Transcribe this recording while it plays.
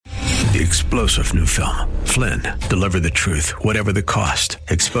the explosive new film, Flynn, Deliver the Truth, Whatever the Cost,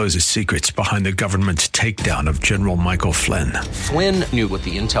 exposes secrets behind the government's takedown of General Michael Flynn. Flynn knew what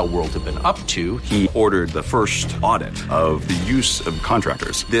the intel world had been up to. He ordered the first audit of the use of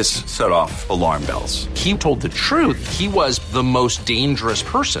contractors. This set off alarm bells. He told the truth. He was the most dangerous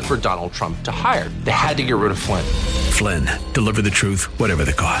person for Donald Trump to hire. They had to get rid of Flynn. Flynn, Deliver the Truth, Whatever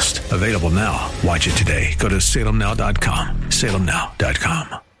the Cost. Available now. Watch it today. Go to salemnow.com.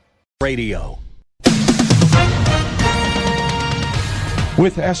 salemnow.com. Radio.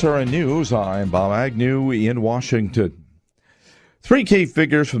 With SRN News, I'm Bob Agnew in Washington. Three key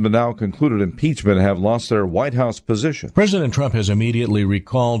figures from the now concluded impeachment have lost their White House position. President Trump has immediately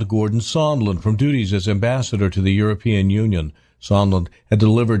recalled Gordon Sondland from duties as ambassador to the European Union. Sondland had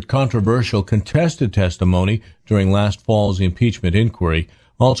delivered controversial contested testimony during last fall's impeachment inquiry.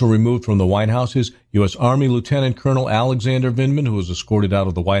 Also removed from the White House is U.S. Army Lieutenant Colonel Alexander Vindman, who was escorted out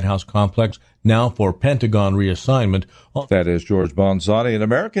of the White House complex, now for Pentagon reassignment. That is George Bonzani. An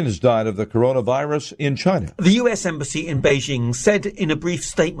American has died of the coronavirus in China. The U.S. Embassy in Beijing said in a brief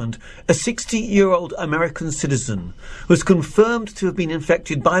statement a 60-year-old American citizen was confirmed to have been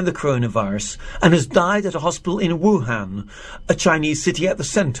infected by the coronavirus and has died at a hospital in Wuhan, a Chinese city at the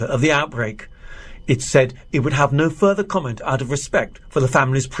center of the outbreak. It said it would have no further comment out of respect for the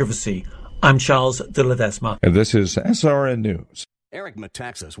family's privacy. I'm Charles de Ledesma. And this is SRN News. Eric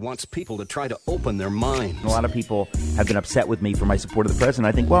Metaxas wants people to try to open their minds. A lot of people have been upset with me for my support of the president.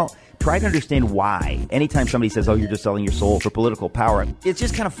 I think, well, try to understand why. Anytime somebody says, oh, you're just selling your soul for political power, it's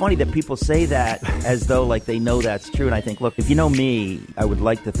just kind of funny that people say that as though like they know that's true. And I think, look, if you know me, I would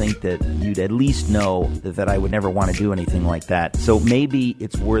like to think that you'd at least know that I would never want to do anything like that. So maybe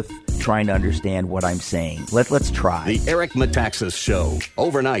it's worth trying to understand what I'm saying. Let's try. The Eric Metaxas Show,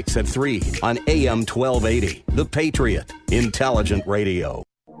 overnights at 3 on AM 1280. The Patriot, intelligent radio.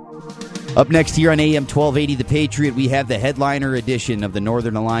 Up next here on AM 1280, The Patriot, we have the headliner edition of the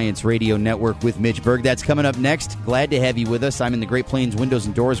Northern Alliance Radio Network with Mitch Berg. That's coming up next. Glad to have you with us. I'm in the Great Plains Windows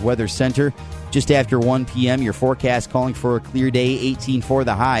and Doors Weather Center. Just after 1 p.m., your forecast calling for a clear day, 18 for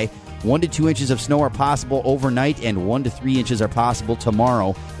the high. 1 to 2 inches of snow are possible overnight, and 1 to 3 inches are possible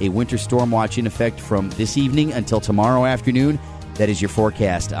tomorrow. A winter storm watch in effect from this evening until tomorrow afternoon. That is your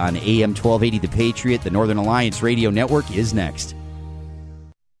forecast on AM 1280, The Patriot. The Northern Alliance Radio Network is next.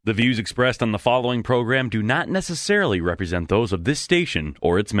 The views expressed on the following program do not necessarily represent those of this station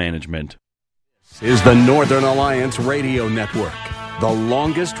or its management. This is the Northern Alliance Radio Network, the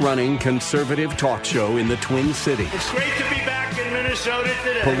longest-running conservative talk show in the Twin Cities. It's great to be back in Minnesota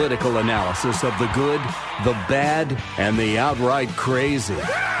today. Political analysis of the good, the bad, and the outright crazy.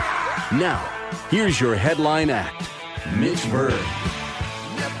 Now, here's your headline act, Mitch Berg.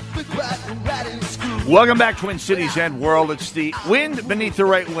 Welcome back, Twin Cities and world. It's the Wind Beneath the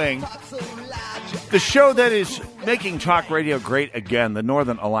Right Wing, the show that is making talk radio great again, the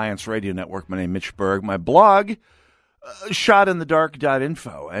Northern Alliance Radio Network. My name is Mitch Berg. My blog,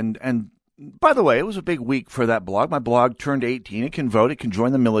 shotinthedark.info. And by the way, it was a big week for that blog. My blog turned 18. It can vote. It can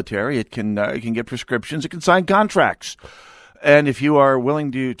join the military. It can get prescriptions. It can sign contracts. And if you are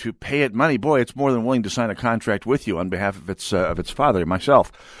willing to pay it money, boy, it's more than willing to sign a contract with you on behalf of its father,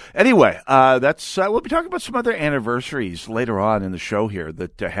 myself. Anyway, that's we'll be talking about some other anniversaries later on in the show here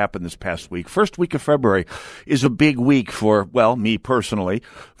that happened this past week. First week of February is a big week for, well, me personally,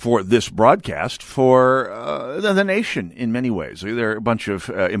 for this broadcast, for the nation in many ways. There are a bunch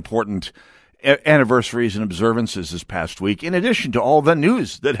of important anniversaries and observances this past week, in addition to all the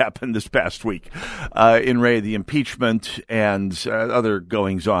news that happened this past week in the impeachment and other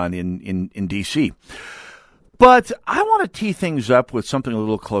goings-on in D.C. But I want to tee things up with something a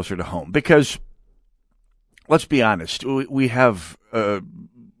little closer to home, because let's be honest, we have a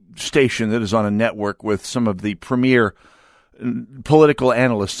station that is on a network with some of the premier political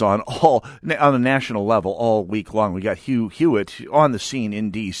analysts on a national level all week long. We got Hugh Hewitt on the scene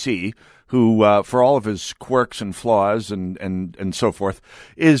in D.C., who, for all of his quirks and flaws and so forth,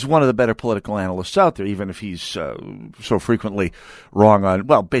 is one of the better political analysts out there, even if he's so frequently wrong on,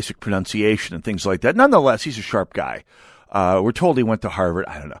 well, basic pronunciation and things like that. Nonetheless, he's a sharp guy. We're told he went to Harvard.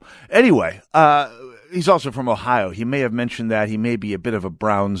 I don't know. Anyway, he's also from Ohio. He may have mentioned that. He may be a bit of a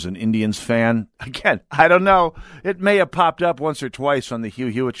Browns and Indians fan. Again, I don't know. It may have popped up once or twice on the Hugh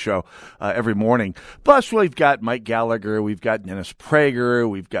Hewitt show every morning. Plus, we've got Mike Gallagher. We've got Dennis Prager.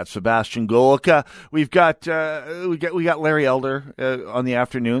 We've got Sebastian Gorka. We got Larry Elder on the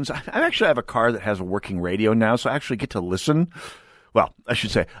afternoons. I actually have a car that has a working radio now, so I actually get to listen. Well, I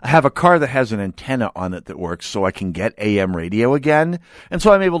should say, I have a car that has an antenna on it that works so I can get AM radio again. And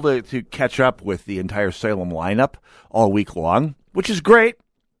so I'm able to catch up with the entire Salem lineup all week long, which is great.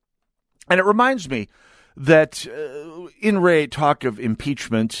 And it reminds me that in talk of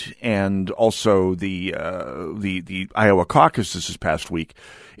impeachment and also the Iowa caucuses this past week,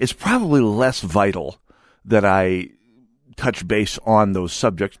 it's probably less vital that I touch base on those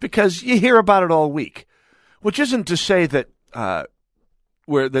subjects because you hear about it all week, which isn't to say that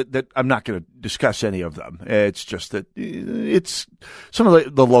that I'm not going to discuss any of them. It's just that it's some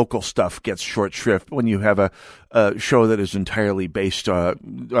of the local stuff gets short shrift when you have a show that is entirely based,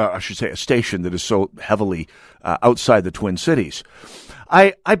 I should say, a station that is so heavily outside the Twin Cities.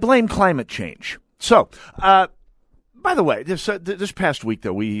 I blame climate change. So, by the way, this past week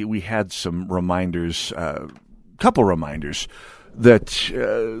though we had some reminders, couple reminders that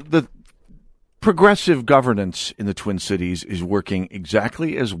the progressive governance in the Twin Cities is working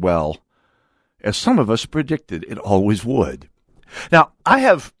exactly as well as some of us predicted it always would. Now, I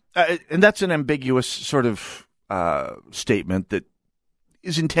have, and that's an ambiguous sort of statement that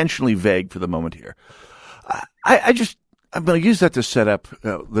is intentionally vague for the moment here. I'm going to use that to set up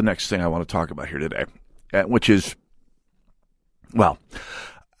the next thing I want to talk about here today, which is, well,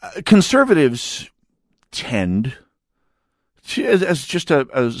 conservatives tend to, as just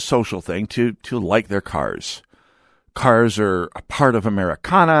a social thing, to like their cars. Cars are a part of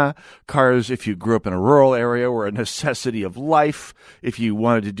Americana. Cars, if you grew up in a rural area, were a necessity of life. If you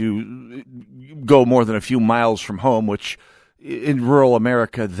wanted to go more than a few miles from home, which in rural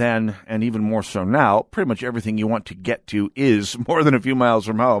America then, and even more so now, pretty much everything you want to get to is more than a few miles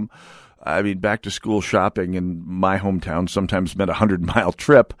from home. I mean, back to school shopping in my hometown sometimes meant a 100-mile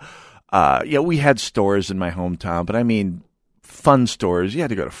trip. We had stores in my hometown, but I mean, fun stores. You had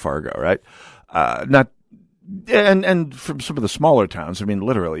to go to Fargo, right? And from some of the smaller towns, I mean,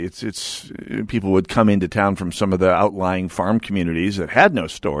 literally, it's people would come into town from some of the outlying farm communities that had no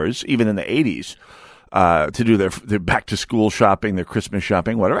stores, even in the 80s, to do their back to school shopping, their Christmas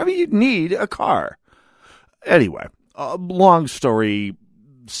shopping, whatever. I mean, you'd need a car. Anyway, long story,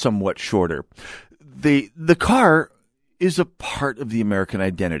 somewhat shorter. The car is a part of the American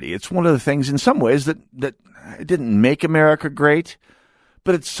identity. It's one of the things, in some ways, that it didn't make America great,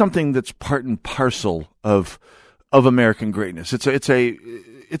 but it's something that's part and parcel of American greatness. It's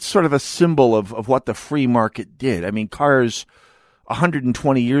sort of a symbol of what the free market did. I mean, cars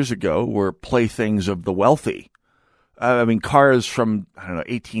 120 years ago were playthings of the wealthy. I mean, cars from, I don't know,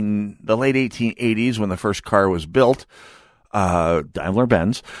 the late 1880s when the first car was built,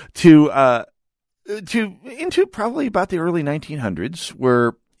 Daimler-Benz, into probably about the early 1900s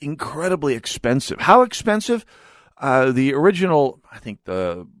were incredibly expensive. How expensive? The original, I think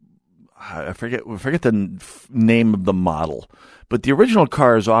I forget the name of the model, but the original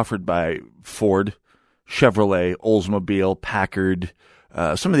cars offered by Ford, Chevrolet, Oldsmobile, Packard,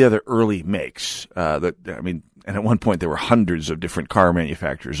 some of the other early makes. And at one point there were hundreds of different car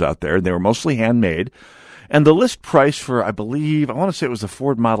manufacturers out there. They were mostly handmade, and the list price for, I want to say it was the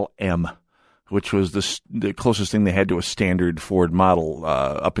Ford Model M, which was the closest thing they had to a standard Ford model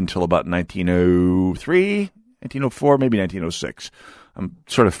up until about 1903, 1904, maybe 1906. I'm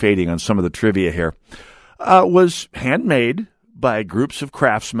sort of fading on some of the trivia here. Was handmade by groups of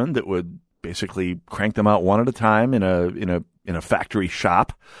craftsmen that would basically crank them out one at a time in a factory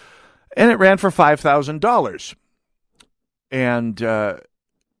shop, and it ran for $5,000. And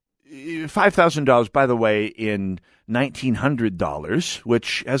 $5,000, by the way, in $1,900,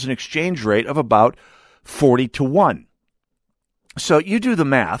 which has an exchange rate of about 40 to 1. So you do the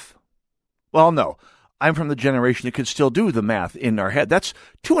math. Well, no, I'm from the generation that could still do the math in our head. That's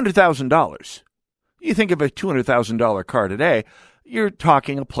 $200,000. You think of a $200,000 car today, you're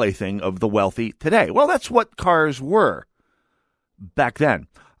talking a plaything of the wealthy today. Well, that's what cars were back then.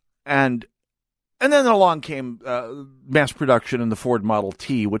 And then along came mass production in the Ford Model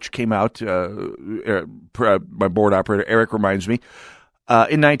T, which came out, my board operator, Eric, reminds me,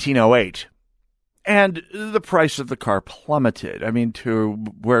 in 1908. And the price of the car plummeted. I mean,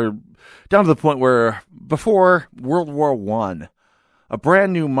 down to the point where before World War I, a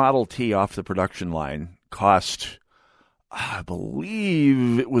brand new Model T off the production line cost, I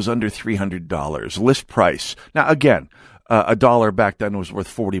believe it was under $300, list price. Now, again, a dollar back then was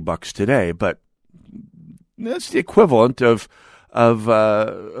worth $40 today, but that's the equivalent of under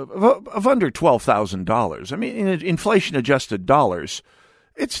 $12,000. I mean, in inflation-adjusted dollars,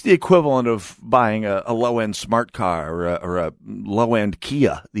 it's the equivalent of buying a low-end smart car or a low-end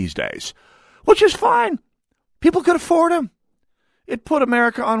Kia these days, which is fine. People could afford them. It put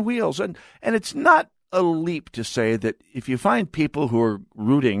America on wheels. And it's not a leap to say that if you find people who are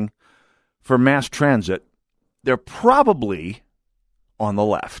rooting for mass transit, they're probably on the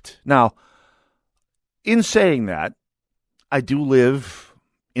left. Now, in saying that, I do live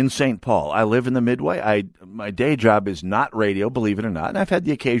in St. Paul. I live in the Midway. My day job is not radio, believe it or not, and I've had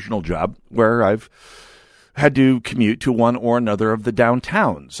the occasional job where I've had to commute to one or another of the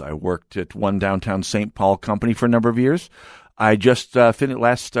downtowns. I worked at one downtown St. Paul company for a number of years. I just finished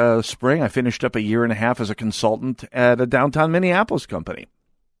last spring. I finished up a year and a half as a consultant at a downtown Minneapolis company.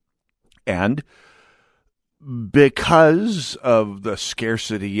 And because of the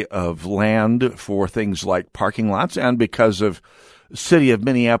scarcity of land for things like parking lots and because of City of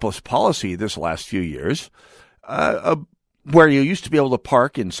Minneapolis policy this last few years, where you used to be able to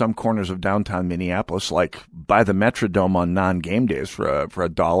park in some corners of downtown Minneapolis, like by the Metrodome on non-game days for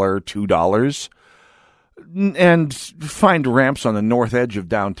 $1, $2, and find ramps on the north edge of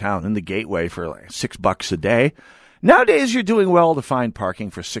downtown in the gateway for like $6 a day. Nowadays, you're doing well to find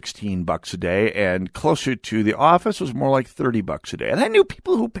parking for $16 a day, and closer to the office was more like $30 a day. And I knew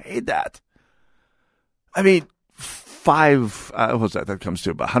people who paid that. I mean, what's that? That comes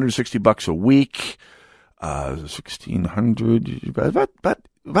to about $160 a week. 1,600, about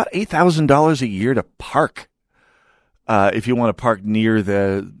 $8,000 a year to park. If you want to park near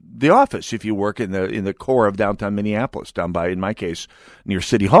the office, if you work in the core of downtown Minneapolis, down by, in my case, near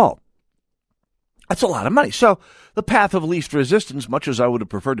City Hall. That's a lot of money. So the path of least resistance, much as I would have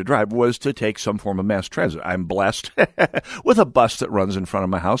preferred to drive, was to take some form of mass transit. I'm blessed with a bus that runs in front of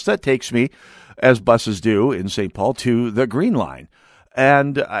my house that takes me, as buses do in St. Paul, to the Green Line.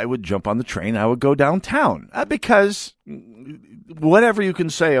 And I would jump on the train. I would go downtown because whatever you can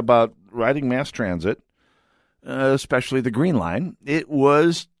say about riding mass transit, especially the Green Line, it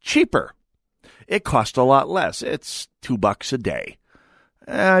was cheaper. It cost a lot less. It's $2 a day.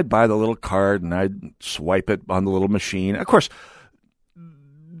 I'd buy the little card and I'd swipe it on the little machine. Of course,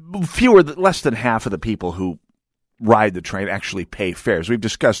 less than half of the people who ride the train actually pay fares. We've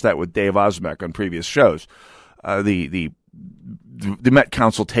discussed that with Dave Osmek on previous shows. The Met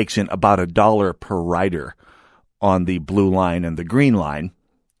Council takes in about $1 per rider on the Blue Line and the Green Line,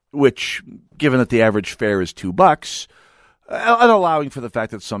 which, given that the average fare is $2, and allowing for the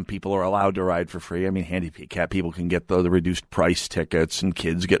fact that some people are allowed to ride for free. I mean, handicapped people can get the reduced price tickets, and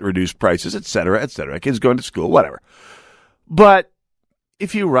kids get reduced prices, et cetera, et cetera. Kids going to school, whatever. But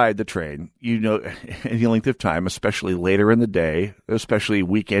if you ride the train, you know, any length of time, especially later in the day, especially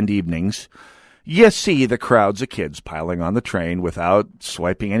weekend evenings, you see the crowds of kids piling on the train without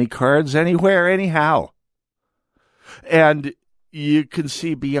swiping any cards anywhere, anyhow. And you can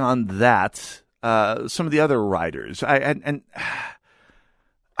see beyond that some of the other riders. I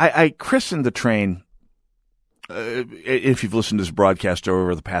christened the train. If you've listened to this broadcast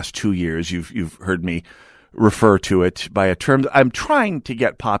over the past 2 years, you've heard me refer to it by a term that I'm trying to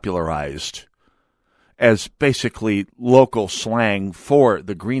get popularized as basically local slang for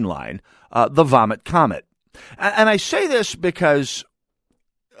the Green Line, the Vomit Comet. And I say this because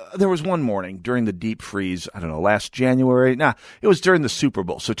there was one morning during the deep freeze, I don't know, last January. It was during the Super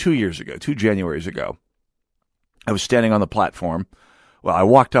Bowl, so 2 years ago, 2 Januaries ago. I was standing on the platform. Well, I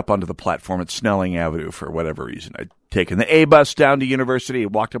walked up onto the platform at Snelling Avenue for whatever reason. I'd taken the A bus down to University,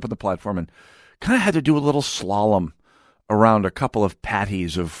 walked up on the platform, and kind of had to do a little slalom around a couple of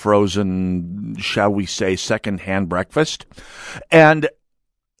patties of frozen, shall we say, second-hand breakfast. And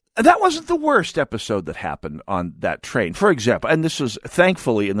that wasn't the worst episode that happened on that train. For example, and this was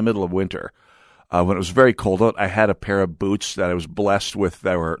thankfully in the middle of winter, when it was very cold out, I had a pair of boots that I was blessed with.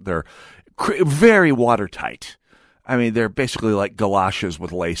 They're very watertight. I mean, they're basically like galoshes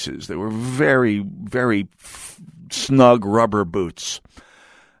with laces. They were very, very snug rubber boots.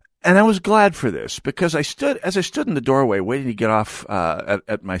 And I was glad for this because as I stood in the doorway waiting to get off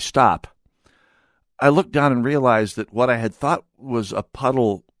at my stop, I looked down and realized that what I had thought was a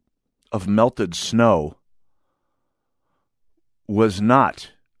puddle of melted snow was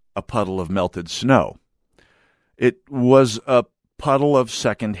not a puddle of melted snow. It was a puddle of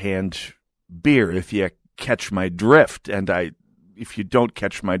secondhand beer, if you catch my drift. And if you don't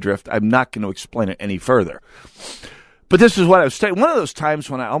catch my drift, I'm not going to explain it any further. But this is what I was saying. One of those times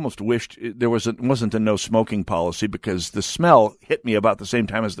when I almost wished there wasn't a no smoking policy because the smell hit me about the same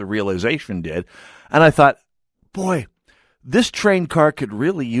time as the realization did. And I thought, boy, this train car could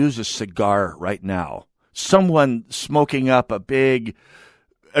really use a cigar right now. Someone smoking up a big,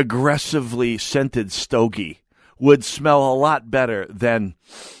 aggressively scented stogie would smell a lot better than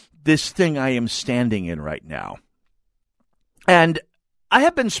this thing I am standing in right now. And I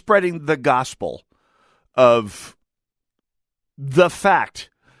have been spreading the gospel of the fact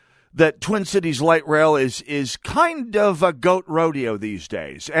that Twin Cities Light Rail is kind of a goat rodeo these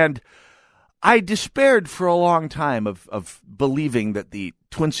days. And I despaired for a long time of believing that the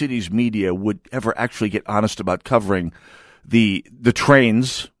Twin Cities media would ever actually get honest about covering the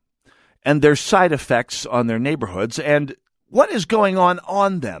trains and their side effects on their neighborhoods and what is going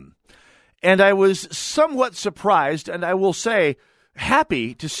on them. And I was somewhat surprised, and I will say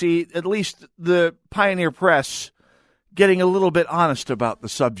happy to see at least the Pioneer Press getting a little bit honest about the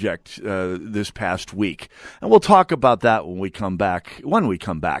subject this past week. And we'll talk about that when we come back.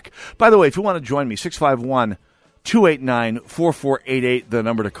 By the way, if you want to join me, 651-289-4488, the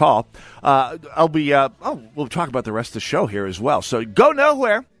number to call. We'll talk about the rest of the show here as well. So go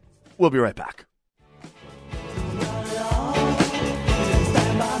nowhere. We'll be right back.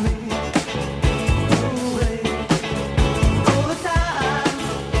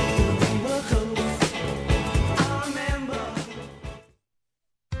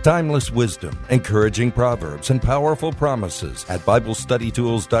 Timeless wisdom, encouraging proverbs, and powerful promises. At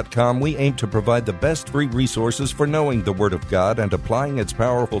BibleStudyTools.com, we aim to provide the best free resources for knowing the Word of God and applying its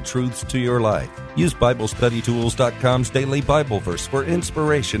powerful truths to your life. Use BibleStudyTools.com's daily Bible verse for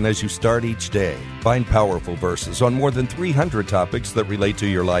inspiration as you start each day. Find powerful verses on more than 300 topics that relate to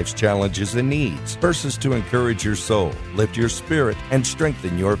your life's challenges and needs. Verses to encourage your soul, lift your spirit, and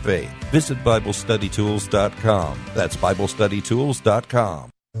strengthen your faith. Visit BibleStudyTools.com. That's BibleStudyTools.com.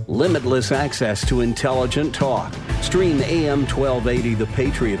 Limitless access to intelligent talk. Stream AM 1280 The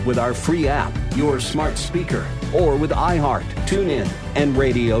Patriot with our free app, your smart speaker, or with iHeart, TuneIn, and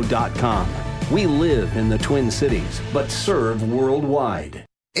Radio.com. We live in the Twin Cities, but serve worldwide.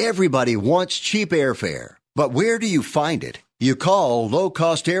 Everybody wants cheap airfare, but where do you find it? You call Low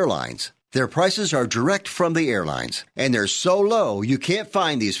Cost Airlines. Their prices are direct from the airlines, and they're so low you can't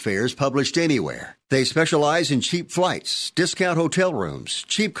find these fares published anywhere. They specialize in cheap flights, discount hotel rooms,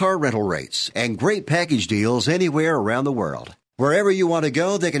 cheap car rental rates, and great package deals anywhere around the world. Wherever you want to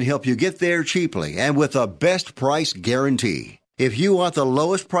go, they can help you get there cheaply and with a best price guarantee. If you want the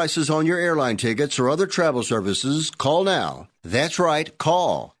lowest prices on your airline tickets or other travel services, call now. That's right,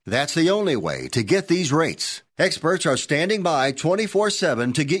 call. That's the only way to get these rates. Experts are standing by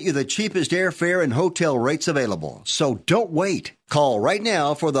 24/7 to get you the cheapest airfare and hotel rates available. So don't wait. Call right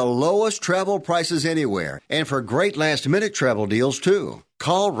now for the lowest travel prices anywhere and for great last-minute travel deals, too.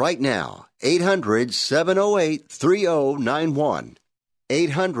 Call right now. 800-708-3091.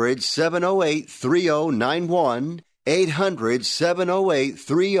 800-708-3091.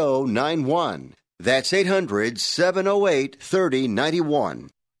 800-708-3091. That's 800-708-3091.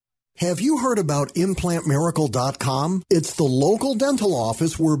 Have you heard about ImplantMiracle.com? It's the local dental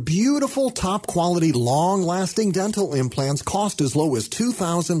office where beautiful, top-quality, long-lasting dental implants cost as low as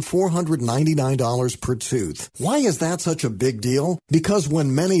 $2,499 per tooth. Why is that such a big deal? Because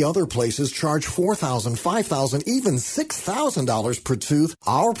when many other places charge $4,000, $5,000, even $6,000 per tooth,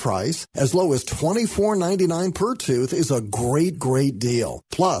 our price, as low as $2,499 per tooth, is a great, great deal.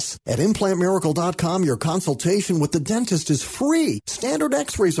 Plus, at ImplantMiracle.com, your consultation with the dentist is free. Standard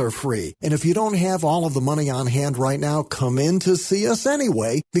x-rays are free. And if you don't have all of the money on hand right now, come in to see us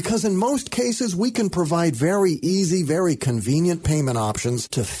anyway, because in most cases we can provide very easy, very convenient payment options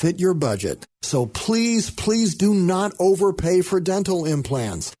to fit your budget. So please, please do not overpay for dental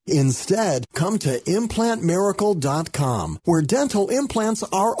implants. Instead, come to ImplantMiracle.com, where dental implants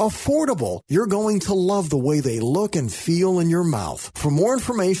are affordable. You're going to love the way they look and feel in your mouth. For more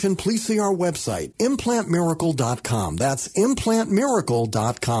information, please see our website, ImplantMiracle.com. That's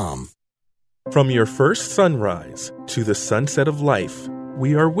ImplantMiracle.com. From your first sunrise to the sunset of life,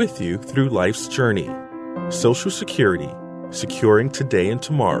 we are with you through life's journey. Social Security, securing today and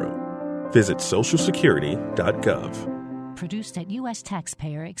tomorrow. Visit socialsecurity.gov. Produced at U.S.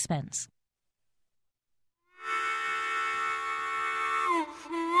 taxpayer expense.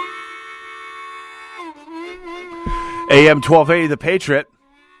 AM 1280, The Patriot,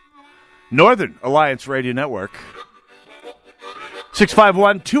 Northern Alliance Radio Network.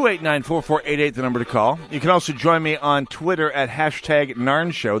 651-289-4488, the number to call. You can also join me on Twitter at hashtag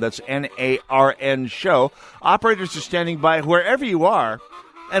NARN Show. That's N-A-R-N Show. Operators are standing by wherever you are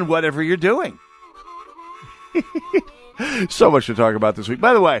and whatever you're doing. So much to talk about this week.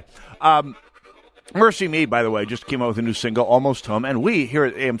 By the way, Mercy Me, by the way, just came out with a new single, Almost Home, and we here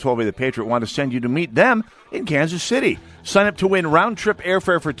at AM 1280 The Patriot want to send you to meet them in Kansas City. Sign up to win round-trip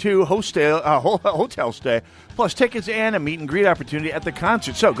airfare for two, hotel stay, plus tickets and a meet-and-greet opportunity at the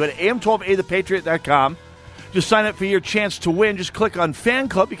concert. So go to am1280thepatriot.com. Just sign up for your chance to win. Just click on Fan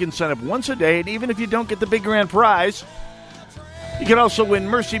Club. You can sign up once a day, and even if you don't get the big grand prize, you can also win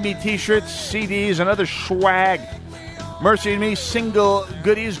Mercy Me T-shirts, CDs, and other swag. Mercy Me single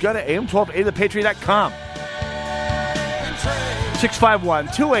goodies. Go to am1280thepatriot.com.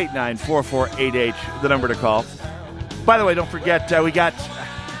 651-289-4488, the number to call. By the way, don't forget, we got...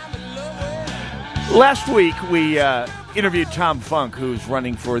 Last week, we interviewed Tom Funk, who's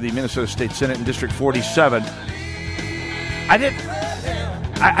running for the Minnesota State Senate in District 47. I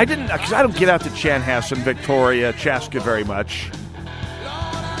didn't, because I don't get out to Chanhassen, Victoria, Chaska very much.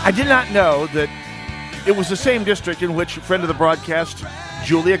 I did not know that it was the same district in which a friend of the broadcast,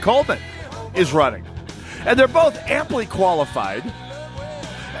 Julia Coleman, is running. And they're both amply qualified,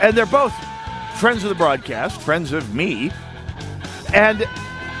 and they're both friends of the broadcast, friends of me. And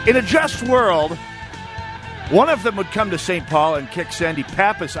in a just world, one of them would come to St. Paul and kick Sandy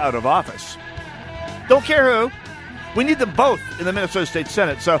Pappas out of office. Don't care who. We need them both in the Minnesota State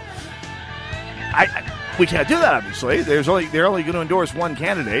Senate. So we can't do that, obviously. They're only going to endorse one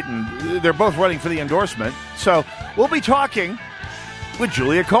candidate, and they're both running for the endorsement. So we'll be talking with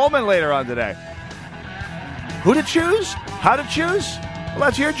Julia Coleman later on today. Who to choose? How to choose? Well,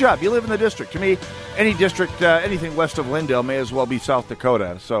 that's your job. You live in the district. To me, any district, anything west of Lindale may as well be South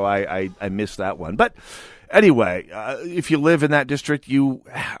Dakota. So I missed that one. But anyway, if you live in that district, you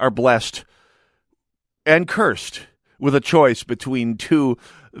are blessed and cursed with a choice between two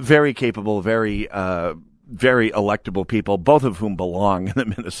very capable, very electable people, both of whom belong in the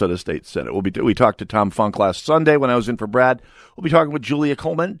Minnesota State Senate. We talked to Tom Funk last Sunday when I was in for Brad. We'll be talking with Julia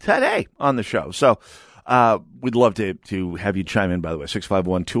Coleman today on the show. So we'd love to have you chime in, by the way,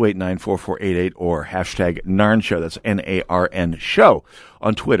 651-289-4488 or hashtag NARN Show. That's NARN Show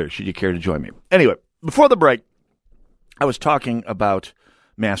on Twitter, should you care to join me. Anyway, before the break, I was talking about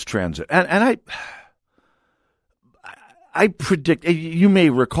mass transit. And I predict, you may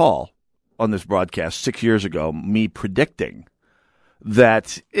recall on this broadcast 6 years ago, me predicting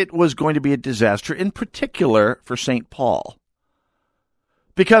that it was going to be a disaster, in particular for St. Paul.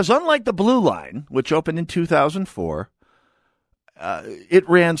 Because unlike the Blue Line, which opened in 2004, it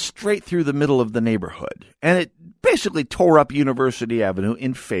ran straight through the middle of the neighborhood. And it basically tore up University Avenue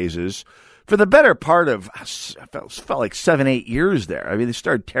in phases for the better part of, felt like 7-8 years there. I mean, they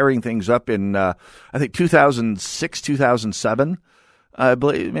started tearing things up in, I think, 2006, 2007, I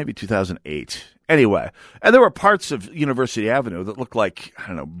believe, maybe 2008. Anyway, and there were parts of University Avenue that looked like, I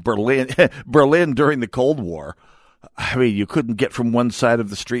don't know, Berlin during the Cold War. I mean, you couldn't get from one side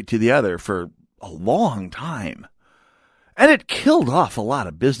of the street to the other for a long time. And it killed off a lot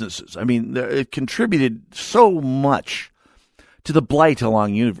of businesses. I mean, it contributed so much to the blight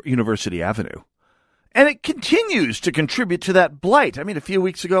along University Avenue. And it continues to contribute to that blight. I mean, a few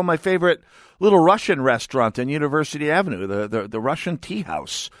weeks ago, my favorite Little Russian restaurant on University Avenue, the Russian Tea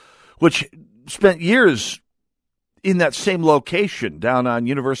House, which spent years in that same location down on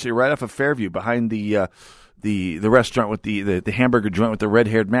University, right off of Fairview, behind the restaurant with the hamburger joint with the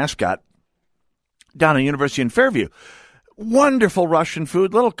red-haired mascot down on University in Fairview. Wonderful Russian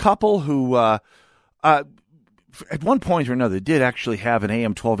food. Little couple who, at one point or another, did actually have an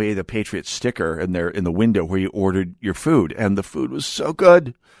AM 1280 The Patriot sticker in the window where you ordered your food, and the food was so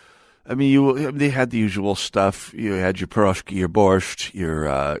good. I mean, they had the usual stuff. You had your pierogi, your borscht,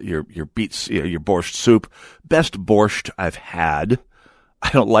 your beets, your borscht soup. Best borscht I've had. I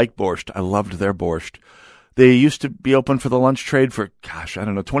don't like borscht. I loved their borscht. They used to be open for the lunch trade for,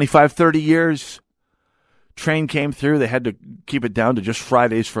 25, 30 years. Train came through. They had to keep it down to just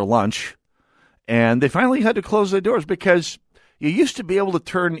Fridays for lunch. And they finally had to close their doors because you used to be able to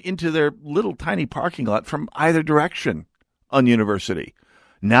turn into their little tiny parking lot from either direction on University.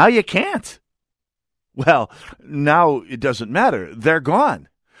 Now you can't. Well, now it doesn't matter. They're gone.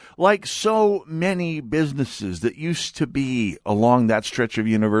 Like so many businesses that used to be along that stretch of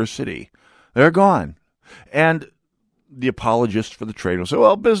University, they're gone. And the apologists for the trade will say,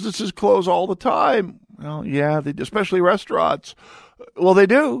 well, businesses close all the time. Well, yeah, they do, especially restaurants. Well, they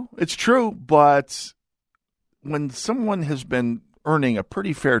do. It's true. But when someone has been earning a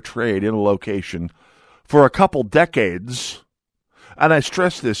pretty fair trade in a location for a couple decades, and I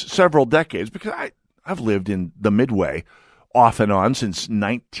stress this, several decades, because I've lived in the Midway off and on since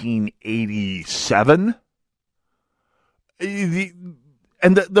 1987.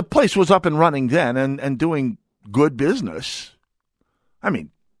 And the place was up and running then and doing good business. I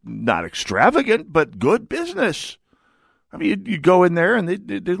mean, not extravagant, but good business. I mean, you'd go in there and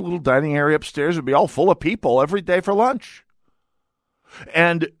the little dining area upstairs would be all full of people every day for lunch.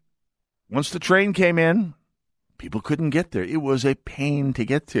 And once the train came in, people couldn't get there. It was a pain to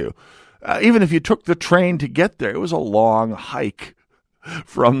get to. Even if you took the train to get there, it was a long hike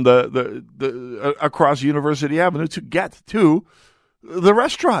from the across University Avenue to get to the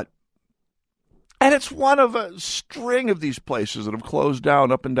restaurant. And it's one of a string of these places that have closed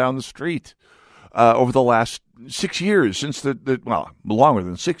down up and down the street over the last 6 years, since longer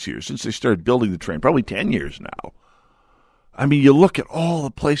than 6 years, since they started building the train, probably 10 years now. I mean, you look at all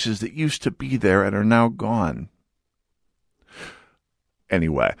the places that used to be there and are now gone.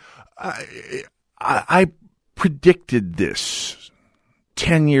 Anyway, I predicted this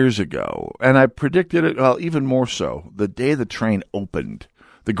 10 years ago, and I predicted it, well, even more so, the day the train opened.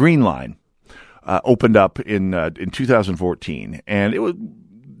 The Green Line opened up in 2014, and it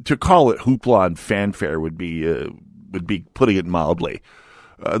would, to call it hoopla and fanfare would be putting it mildly.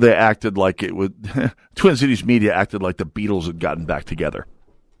 They acted like it would. Twin Cities media acted like the Beatles had gotten back together,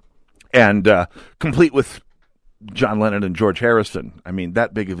 and complete with John Lennon and George Harrison. I mean,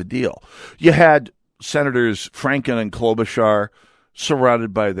 that big of a deal. You had Senators Franken and Klobuchar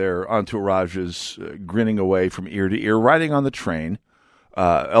surrounded by their entourages, grinning away from ear to ear, riding on the train,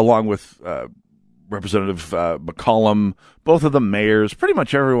 along with Representative McCollum, both of the mayors, pretty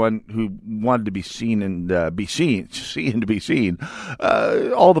much everyone who wanted to be seen and be seen,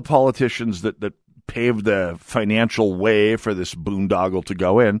 all the politicians that paved the financial way for this boondoggle to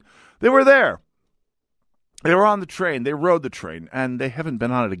go in, they were there. They were on the train. They rode the train, and they haven't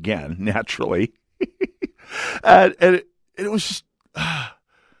been on it again, naturally. and it was just...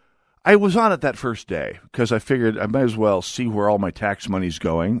 I was on it that first day because I figured I might as well see where all my tax money's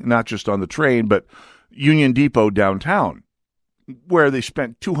going, not just on the train, but Union Depot downtown, where they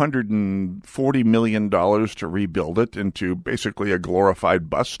spent $240 million to rebuild it into basically a glorified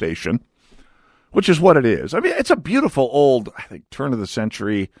bus station, which is what it is. I mean, it's a beautiful old, I think, turn of the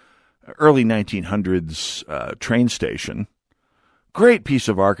century, early 1900s train station. Great piece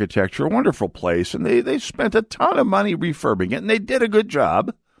of architecture, wonderful place, and they spent a ton of money refurbing it, and they did a good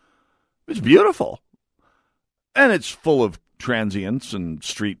job. It's beautiful. And it's full of transients and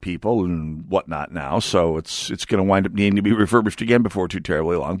street people and whatnot now, so it's going to wind up needing to be refurbished again before too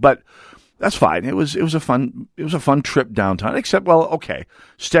terribly long. But that's fine. It was a fun trip downtown, except, well, okay,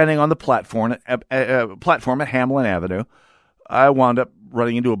 standing on the platform at Hamlin Avenue, I wound up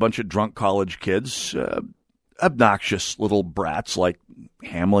running into a bunch of drunk college kids, obnoxious little brats like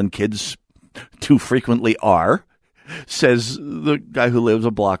Hamlin kids too frequently are, says the guy who lives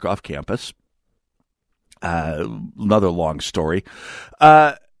a block off campus. Another long story.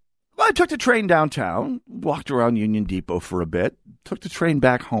 I took the train downtown, walked around Union Depot for a bit, took the train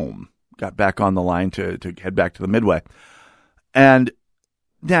back home, got back on the line to head back to the Midway. And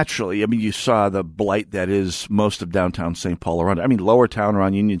naturally, I mean, you saw the blight that is most of downtown St. Paul around. I mean, Lower Town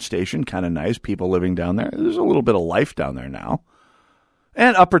around Union Station, kind of nice, people living down there. There's a little bit of life down there now.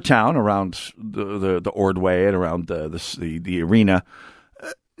 And Upper Town around the Ordway and around the arena,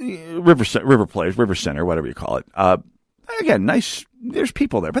 River Place, River Center, whatever you call it. Again, nice. There's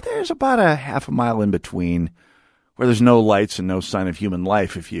people there, but there's about a half a mile in between where there's no lights and no sign of human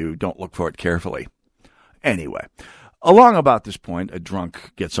life if you don't look for it carefully. Anyway, along about this point, a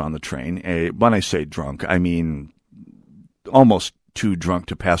drunk gets on the train. When I say drunk, I mean almost too drunk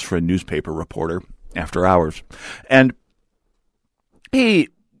to pass for a newspaper reporter after hours. And he's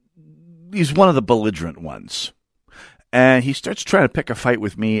one of the belligerent ones. And he starts trying to pick a fight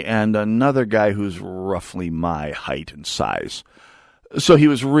with me and another guy who's roughly my height and size. So he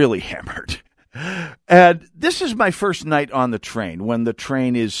was really hammered. And this is my first night on the train, when the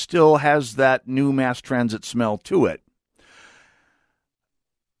train still has that new mass transit smell to it.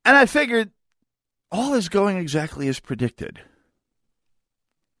 And I figured all is going exactly as predicted.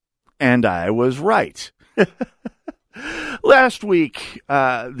 And I was right. Last week,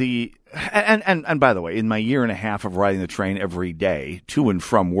 and by the way, in my year and a half of riding the train every day to and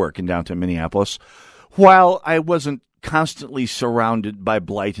from work in downtown Minneapolis, while I wasn't constantly surrounded by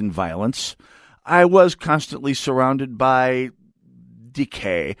blight and violence, I was constantly surrounded by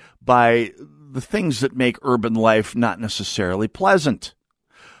decay, by the things that make urban life not necessarily pleasant.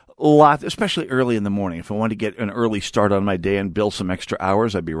 A lot, especially early in the morning. If I wanted to get an early start on my day and bill some extra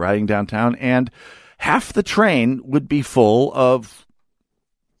hours, I'd be riding downtown, and half the train would be full of,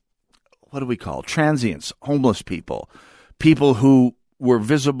 what do we call, transients, homeless people, people who were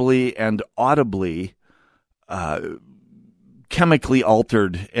visibly and audibly chemically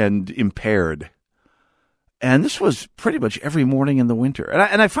altered and impaired. And this was pretty much every morning in the winter.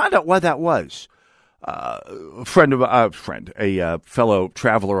 And I found out why that was. A fellow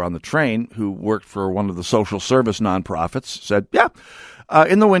traveler on the train who worked for one of the social service nonprofits said,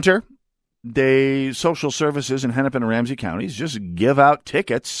 in the winter, social services in Hennepin and Ramsey counties just give out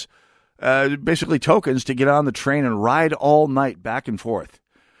tickets, basically tokens, to get on the train and ride all night back and forth,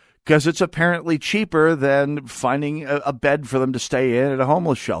 because it's apparently cheaper than finding a bed for them to stay in at a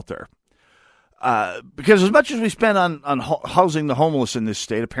homeless shelter. Because as much as we spend on housing the homeless in this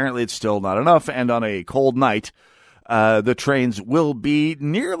state, apparently it's still not enough. And on a cold night, the trains will be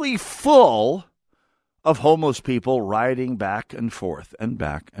nearly full of homeless people riding back and forth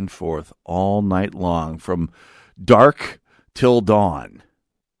all night long, from dark till dawn.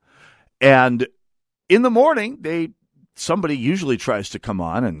 And in the morning, somebody usually tries to come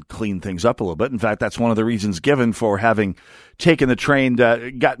on and clean things up a little bit. In fact, that's one of the reasons given for having taken the train,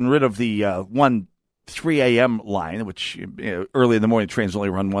 gotten rid of the 3 a.m. line, which early in the morning trains only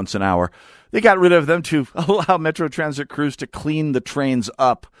run once an hour. They got rid of them to allow Metro Transit crews to clean the trains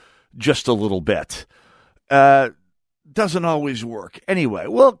up just a little bit. Doesn't always work. Anyway,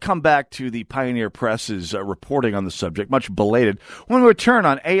 we'll come back to the Pioneer Press's reporting on the subject, much belated, when we return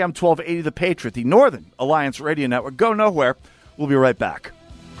on AM 1280 The Patriot, the Northern Alliance Radio Network. Go nowhere. We'll be right back.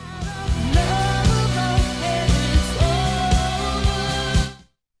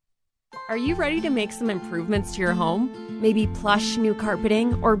 Are you ready to make some improvements to your home? Maybe plush new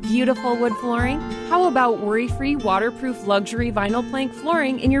carpeting or beautiful wood flooring? How about worry-free, waterproof luxury vinyl plank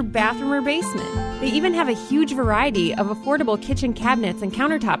flooring in your bathroom or basement? They even have a huge variety of affordable kitchen cabinets and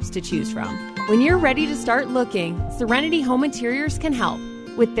countertops to choose from. When you're ready to start looking, Serenity Home Interiors can help.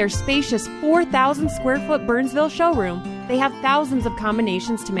 With their spacious 4,000 square foot Burnsville showroom, they have thousands of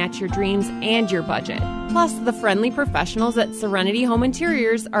combinations to match your dreams and your budget. Plus, the friendly professionals at Serenity Home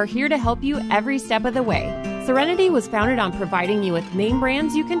Interiors are here to help you every step of the way. Serenity was founded on providing you with name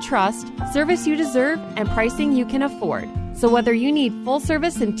brands you can trust, service you deserve, and pricing you can afford. So whether you need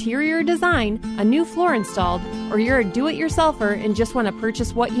full-service interior design, a new floor installed, or you're a do-it-yourselfer and just want to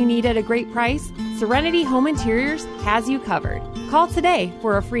purchase what you need at a great price, Serenity Home Interiors has you covered. Call today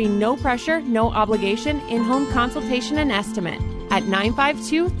for a free no-pressure, no-obligation in-home consultation and estimate at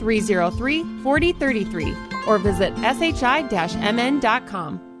 952-303-4033 or visit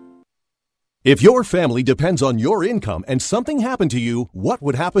shi-mn.com. If your family depends on your income and something happened to you, what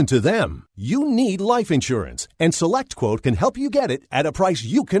would happen to them? You need life insurance, and SelectQuote can help you get it at a price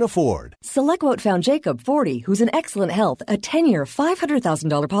you can afford. SelectQuote found Jacob, 40, who's in excellent health, a 10-year,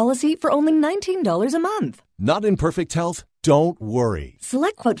 $500,000 policy for only $19 a month. Not in perfect health? Don't worry.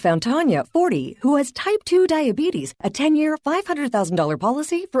 SelectQuote found Tanya, 40, who has type 2 diabetes, a 10-year, $500,000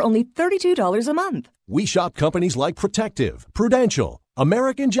 policy for only $32 a month. We shop companies like Protective, Prudential,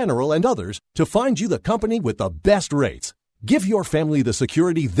 American General, and others to find you the company with the best rates. Give your family the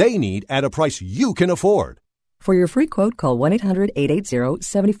security they need at a price you can afford. For your free quote, call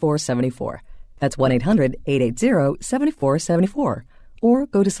 1-800-880-7474. That's 1-800-880-7474. Or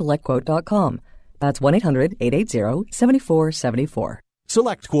go to SelectQuote.com. That's 1-800-880-7474.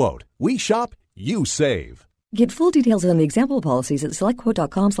 SelectQuote. We shop, you save. Get full details on the example policies at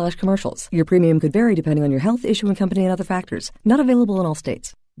SelectQuote.com/commercials. Your premium could vary depending on your health, issuing company, and other factors. Not available in all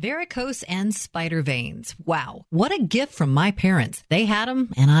states. Varicose and spider veins. Wow. What a gift from my parents. They had them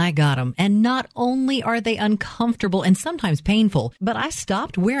and I got them. And not only are they uncomfortable and sometimes painful, but I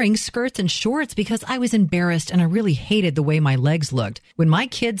stopped wearing skirts and shorts because I was embarrassed and I really hated the way my legs looked. When my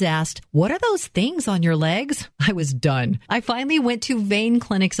kids asked, "What are those things on your legs?" I was done. I finally went to Vein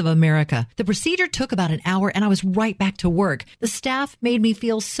Clinics of America. The procedure took about an hour and I was right back to work. The staff made me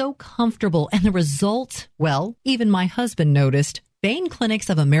feel so comfortable and the results, well, even my husband noticed. Vein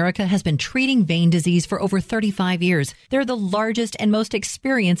Clinics of America has been treating vein disease for over 35 years. They're the largest and most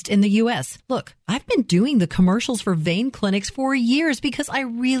experienced in the U.S. Look, I've been doing the commercials for Vein Clinics for years because I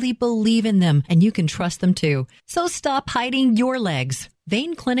really believe in them, and you can trust them too. So stop hiding your legs.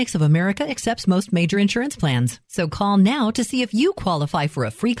 Vein Clinics of America accepts most major insurance plans. So call now to see if you qualify for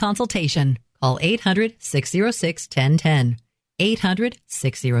a free consultation. Call 800-606-1010.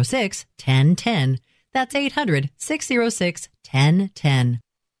 800-606-1010. That's 800-606-1010.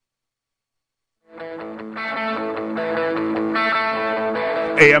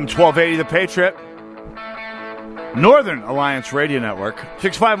 AM 1280 The Patriot, Northern Alliance Radio Network,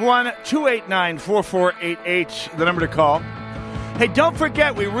 651-289-4488, the number to call. Hey, don't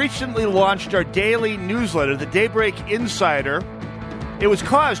forget, we recently launched our daily newsletter, the Daybreak Insider. It was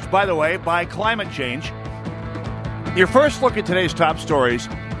caused, by the way, by climate change. Your first look at today's top stories.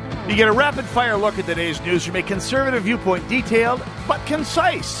 You get a rapid-fire look at today's news from a conservative viewpoint, detailed but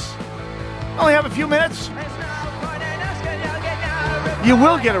concise. Only have a few minutes. You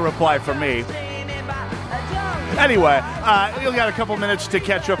will get a reply from me. Anyway, you'll got a couple minutes to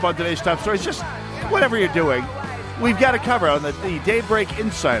catch up on today's top stories. Just whatever you're doing, we've got to cover on the Daybreak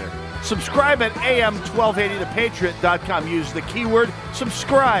Insider. Subscribe at am1280thepatriot.com. Use the keyword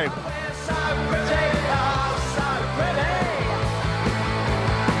subscribe.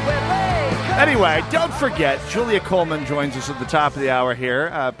 Anyway, don't forget, Julia Coleman joins us at the top of the hour here,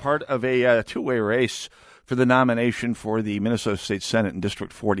 part of a two-way race for the nomination for the Minnesota State Senate in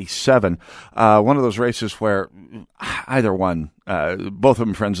District 47. One of those races where either one, both of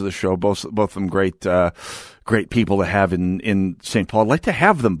them friends of the show, both of them great people to have in St. Paul. I'd like to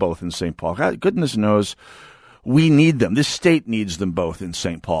have them both in St. Paul. God, goodness knows We need them. This state needs them both in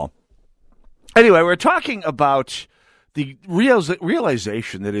St. Paul. Anyway, we're talking about the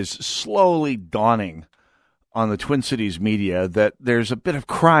realization that is slowly dawning on the Twin Cities media that there's a bit of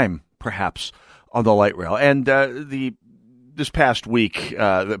crime, perhaps, on the light rail. And this past week,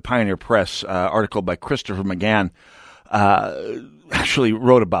 the Pioneer Press article by Christopher McGann actually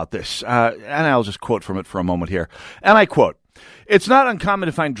wrote about this. And I'll just quote from it for a moment here. And I quote, "It's not uncommon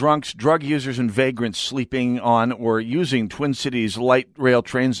to find drunks, drug users, and vagrants sleeping on or using Twin Cities light rail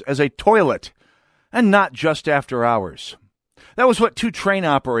trains as a toilet, and not just after hours." That was what two train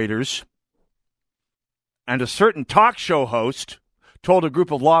operators and a certain talk show host told a group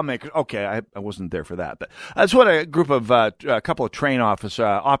of lawmakers. Okay, I wasn't there for that, but that's what a group of a couple of train office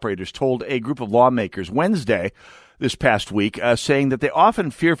operators told a group of lawmakers Wednesday this past week, saying that they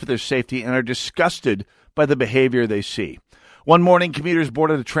often fear for their safety and are disgusted by the behavior they see. One morning, commuters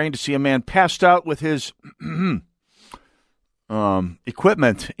boarded a train to see a man passed out with his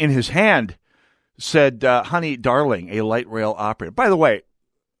equipment in his hand, said Honey Darling, a light rail operator. By the way,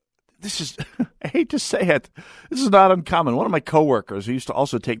 this is, I hate to say it, this is not uncommon. One of my coworkers, who used to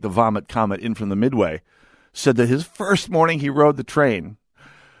also take the Vomit Comet in from the Midway, said that his first morning he rode the train,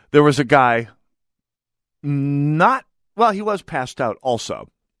 there was a guy he was passed out also.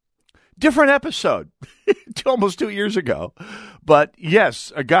 Different episode, almost 2 years ago. But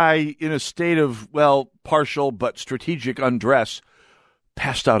yes, a guy in a state of, partial but strategic undress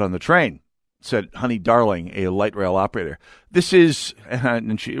passed out on the train, said Honey Darling, a light rail operator. This is,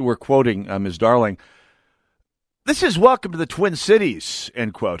 we're quoting Ms. Darling, "This is welcome to the Twin Cities,"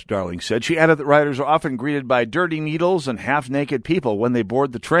 end quote, Darling said. She added that riders are often greeted by dirty needles and half-naked people when they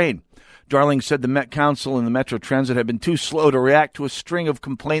board the train. Darling said the Met Council and the Metro Transit have been too slow to react to a string of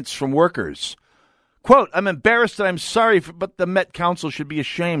complaints from workers. Quote, "I'm embarrassed and I'm sorry, but the Met Council should be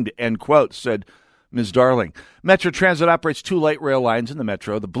ashamed," end quote, said Ms. Darling. Metro Transit operates two light rail lines in the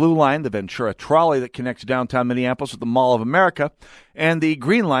Metro, the Blue Line, the Ventura Trolley that connects downtown Minneapolis with the Mall of America, and the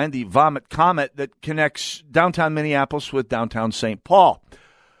Green Line, the Vomit Comet, that connects downtown Minneapolis with downtown St. Paul.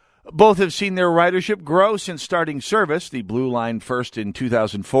 Both have seen their ridership grow since starting service, the Blue Line first in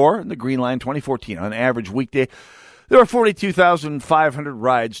 2004 and the Green Line 2014. On average weekday, there are 42,500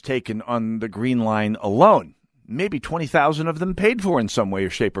 rides taken on the Green Line alone. Maybe 20,000 of them paid for in some way or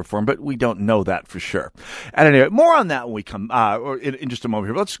shape or form, but we don't know that for sure. And anyway, more on that when we come in just a moment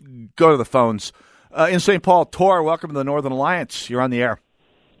here. But let's go to the phones. In St. Paul, Tor, welcome to the Northern Alliance. You're on the air.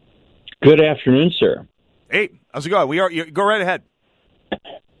 Good afternoon, sir. Hey, how's it going? Go right ahead.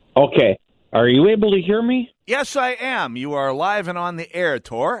 Okay. Are you able to hear me? Yes, I am. You are live and on the air,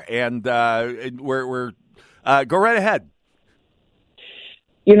 Tor, and we're go right ahead.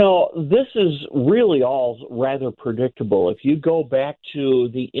 You know, this is really all rather predictable. If you go back to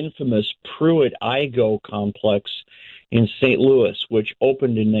the infamous Pruitt-Igoe complex in St. Louis, which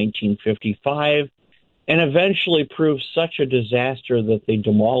opened in 1955 and eventually proved such a disaster that they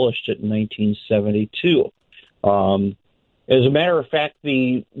demolished it in 1972. As a matter of fact,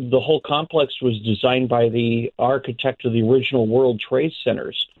 the whole complex was designed by the architect of the original World Trade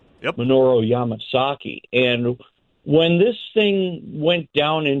Centers, Minoru Yamasaki. And when this thing went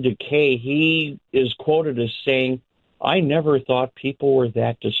down in decay, he is quoted as saying, "I never thought people were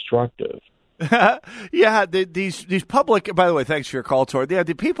that destructive." Yeah, these public, by the way, thanks for your call, Tor. Yeah,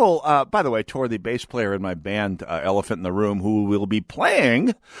 the people, by the way, Tor, the bass player in my band, Elephant in the Room, who will be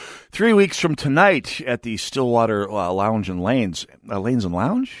playing 3 weeks from tonight at the Stillwater Lounge and Lanes. Lanes and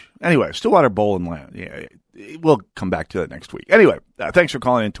Lounge? Anyway, Stillwater Bowl and Lounge. Yeah, we'll come back to that next week. Anyway, thanks for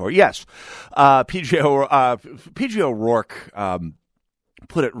calling in, Tor. Yes, PJ O'Rourke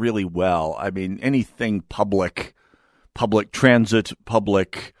put it really well. I mean, anything public transit,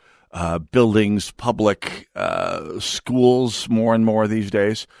 public buildings, public schools more and more these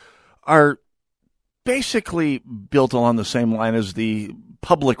days are basically built along the same line as the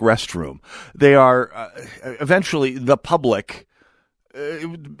public restroom. They are eventually the public,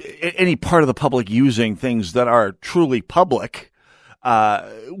 any part of the public using things that are truly public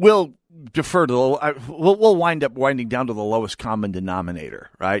will defer to we'll wind up winding down to the lowest common denominator,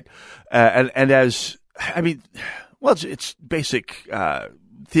 right? And as I mean, well, it's basic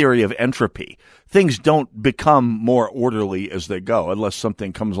theory of entropy. Things don't become more orderly as they go unless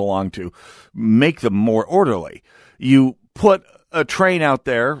something comes along to make them more orderly. You put a train out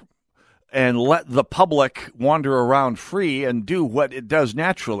there and let the public wander around free and do what it does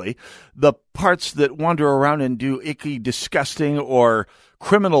naturally. The parts that wander around and do icky, disgusting, or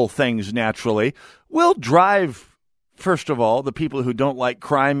criminal things naturally will drive, first of all, the people who don't like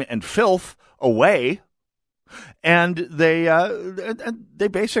crime and filth away. And they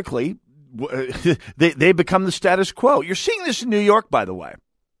basically they become the status quo. You're seeing this in New York, by the way,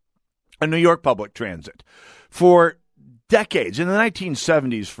 a New York public transit. For decades, in the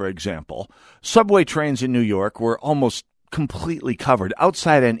 1970s, for example, subway trains in New York were almost completely covered,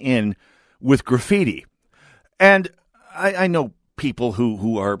 outside and in, with graffiti. And I know people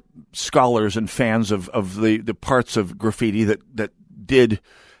who are scholars and fans of the parts of graffiti that did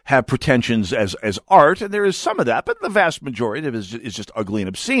have pretensions as art, and there is some of that, but the vast majority of it is just ugly and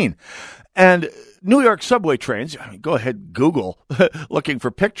obscene. And New York subway trains, I mean, go ahead, Google, looking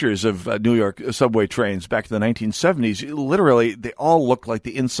for pictures of New York subway trains back in the 1970s. Literally, they all look like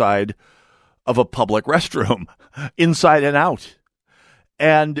the inside of a public restroom, inside and out.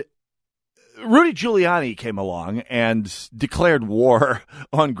 And Rudy Giuliani came along and declared war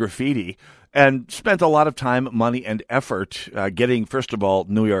on graffiti and spent a lot of time, money, and effort getting, first of all,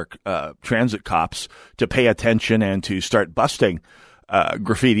 New York transit cops to pay attention and to start busting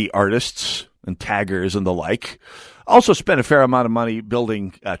graffiti artists and taggers and the like. Also spent a fair amount of money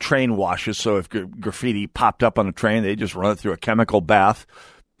building train washes, so if graffiti popped up on a train, they just run it through a chemical bath,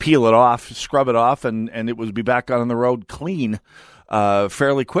 peel it off, scrub it off, and it would be back on the road clean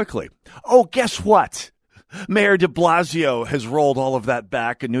fairly quickly. Oh, guess what? Mayor de Blasio has rolled all of that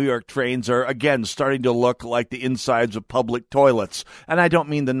back, and New York trains are, again, starting to look like the insides of public toilets. And I don't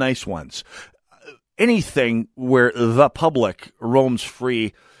mean the nice ones. Anything where the public roams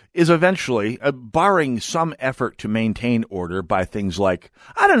free is eventually, barring some effort to maintain order by things like,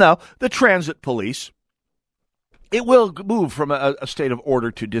 I don't know, the transit police, it will move from a state of order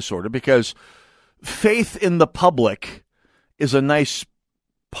to disorder, because faith in the public is a nice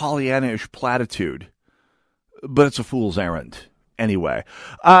Pollyanna-ish platitude, but it's a fool's errand anyway.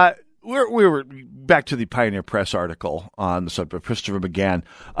 We were back to the Pioneer Press article on the subject. Christopher McGann,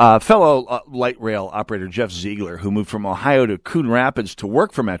 fellow light rail operator Jeff Ziegler, who moved from Ohio to Coon Rapids to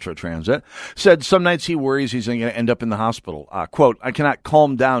work for Metro Transit, said some nights he worries he's going to end up in the hospital. Quote, "I cannot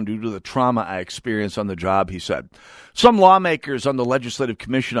calm down due to the trauma I experienced on the job," he said. Some lawmakers on the Legislative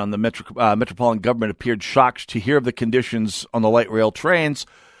Commission on the Metropolitan Government appeared shocked to hear of the conditions on the light rail trains.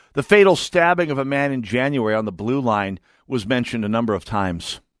 The fatal stabbing of a man in January on the Blue Line was mentioned a number of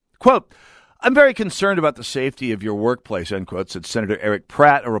times. Quote, "I'm very concerned about the safety of your workplace," end quote, said Senator Eric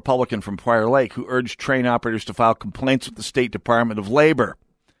Pratt, a Republican from Prior Lake, who urged train operators to file complaints with the State Department of Labor.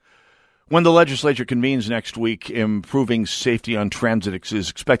 When the legislature convenes next week, improving safety on transit is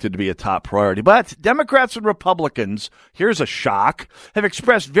expected to be a top priority. But Democrats and Republicans, here's a shock, have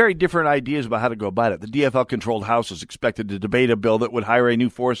expressed very different ideas about how to go about it. The DFL-controlled House is expected to debate a bill that would hire a new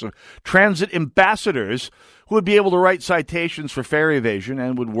force of transit ambassadors who would be able to write citations for fare evasion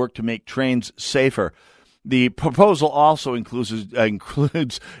and would work to make trains safer. The proposal also includes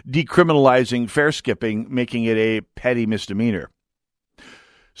decriminalizing fare skipping, making it a petty misdemeanor.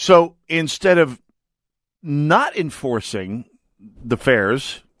 So instead of not enforcing the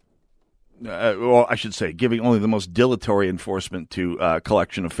fares, well, I should say, giving only the most dilatory enforcement to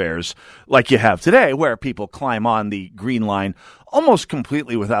collection of fares like you have today, where people climb on the green line almost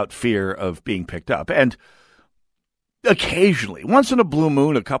completely without fear of being picked up. And occasionally, once in a blue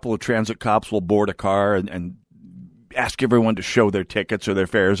moon, a couple of transit cops will board a car and ask everyone to show their tickets or their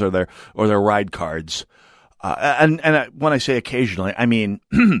fares or their ride cards. And when I say occasionally, I mean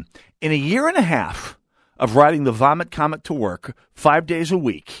in a year and a half of riding the Vomit Comet to work 5 days a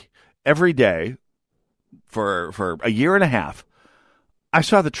week, every day, for a year and a half, I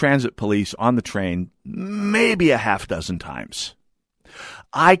saw the transit police on the train maybe a half dozen times.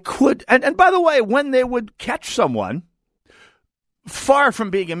 I could, and by the way, when they would catch someone, far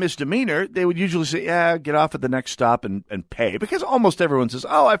from being a misdemeanor, they would usually say, yeah, get off at the next stop and pay. Because almost everyone says,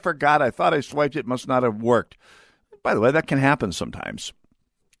 oh, I forgot. I thought I swiped it. Must not have worked. By the way, that can happen sometimes.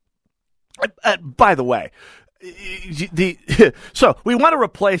 By the way, so we want to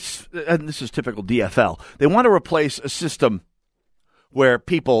replace, and this is typical DFL, they want to replace a system where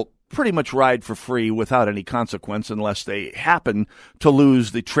people pretty much ride for free without any consequence unless they happen to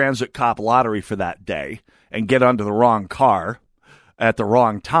lose the transit cop lottery for that day and get onto the wrong car at the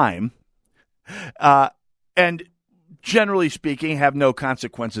wrong time, and generally speaking, have no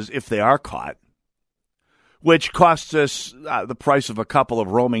consequences if they are caught, which costs us the price of a couple of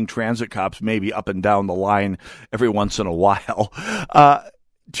roaming transit cops, maybe up and down the line every once in a while,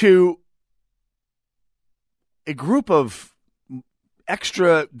 to a group of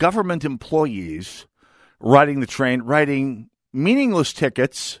extra government employees riding the train, writing meaningless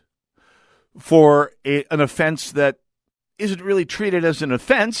tickets for an offense that isn't really treated as an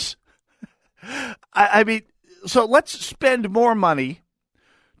offense. I mean, so let's spend more money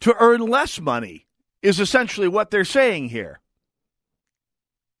to earn less money is essentially what they're saying here.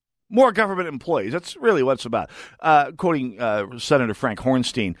 more government employees. That's really what it's about. Quoting Senator Frank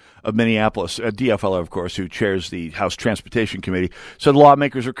Hornstein of Minneapolis, a DFLer, of course, who chairs the House Transportation Committee, said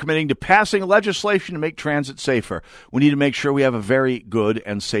lawmakers are committing to passing legislation to make transit safer. We need to make sure we have a very good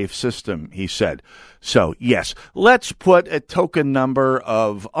and safe system, he said. So, yes, let's put a token number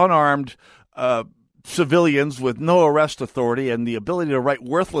of unarmed civilians with no arrest authority and the ability to write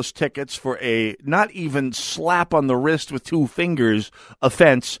worthless tickets for a not even slap on the wrist with 2 fingers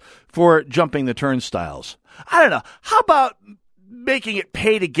offense for jumping the turnstiles. I don't know. How about making it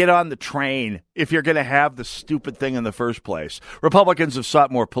pay to get on the train if you're going to have the stupid thing in the first place? Republicans have sought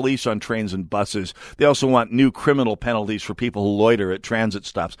more police on trains and buses. They also want new criminal penalties for people who loiter at transit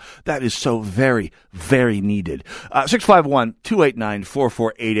stops. That is so very, very needed.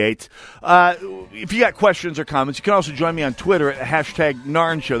 651-289-4488. If you got questions or comments, you can also join me on Twitter at hashtag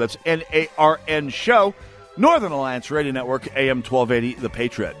Narn Show. That's N-A-R-N Show. Northern Alliance Radio Network, AM 1280, The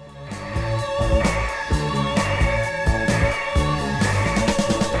Patriot.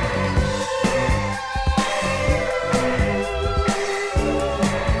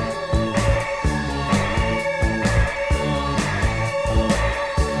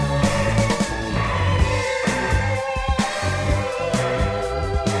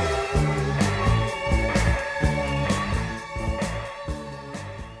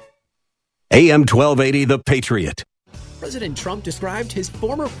 AM 1280, The Patriot. President Trump described his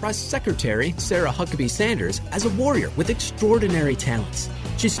former press secretary, Sarah Huckabee Sanders, as a warrior with extraordinary talents.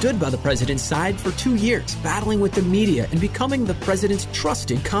 She stood by the president's side for 2 years, battling with the media and becoming the president's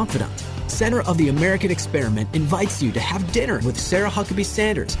trusted confidant. Center of the American Experiment invites you to have dinner with Sarah Huckabee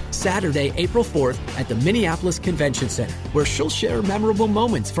Sanders Saturday, April 4th at the Minneapolis Convention Center, where she'll share memorable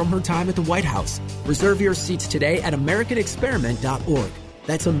moments from her time at the White House. Reserve your seats today at AmericanExperiment.org.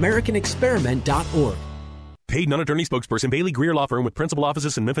 That's AmericanExperiment.org. Paid non-attorney spokesperson Bailey Greer Law Firm with principal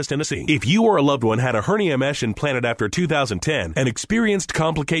offices in Memphis, Tennessee. If you or a loved one had a hernia mesh implanted after 2010 and experienced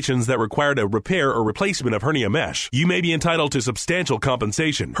complications that required a repair or replacement of hernia mesh, you may be entitled to substantial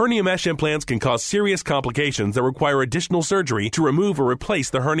compensation. Hernia mesh implants can cause serious complications that require additional surgery to remove or replace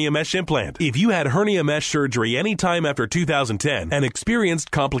the hernia mesh implant. If you had hernia mesh surgery any time after 2010 and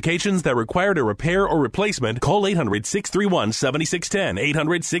experienced complications that required a repair or replacement, call 800-631-7610.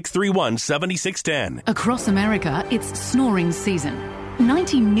 800-631-7610. Across America, it's snoring season.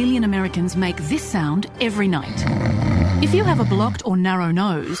 90 million Americans make this sound every night. If you have a blocked or narrow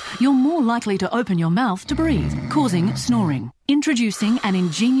nose, you're more likely to open your mouth to breathe, causing snoring. Introducing an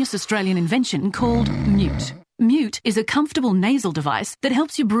ingenious Australian invention called Mute. Mute is a comfortable nasal device that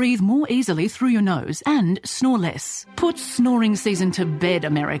helps you breathe more easily through your nose and snore less. Put snoring season to bed,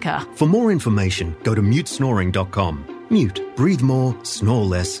 America. For more information, go to mutesnoring.com. Mute. Breathe more, snore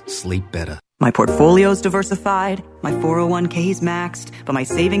less, sleep better. My portfolio's diversified, my 401k's maxed, but my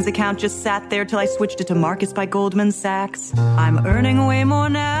savings account just sat there till I switched it to Marcus by Goldman Sachs. I'm earning way more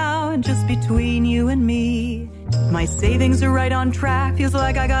now, and just between you and me, my savings are right on track, feels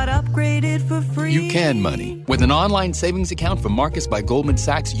like I got upgraded for free. You can money. With an online savings account from Marcus by Goldman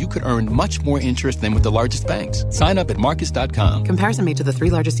Sachs, you could earn much more interest than with the largest banks. Sign up at Marcus.com. Comparison made to the 3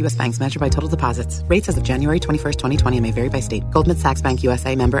 largest U.S. banks measured by total deposits. Rates as of January 21st, 2020 and may vary by state. Goldman Sachs Bank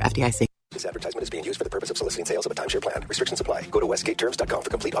USA, member FDIC. This advertisement is being used for the purpose of soliciting sales of a timeshare plan. Restrictions apply. Go to westgateterms.com for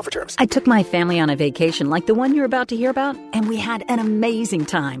complete offer terms. I took my family on a vacation like the one you're about to hear about, and we had an amazing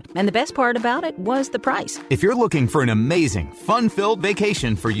time. And the best part about it was the price. If you're looking for an amazing, fun-filled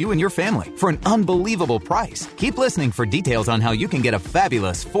vacation for you and your family for an unbelievable price, keep listening for details on how you can get a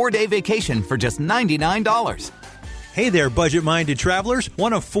fabulous 4-day vacation for just $99. Hey there, budget-minded travelers.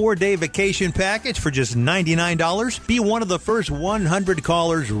 Want a 4-day vacation package for just $99? Be one of the first 100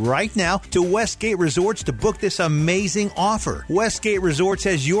 callers right now to Westgate Resorts to book this amazing offer. Westgate Resorts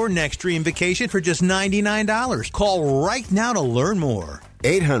has your next dream vacation for just $99. Call right now to learn more.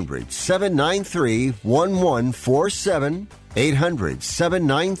 800-793-1147.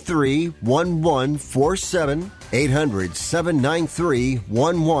 800-793-1147.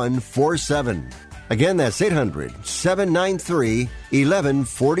 800-793-1147. Again, that's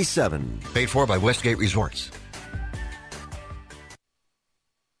 800-793-1147. Paid for by Westgate Resorts.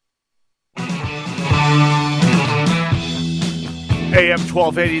 AM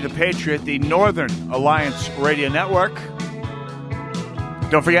 1280, The Patriot, the Northern Alliance Radio Network.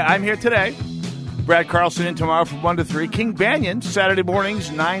 Don't forget, I'm here today. Brad Carlson in tomorrow from 1 to 3. King Banyan, Saturday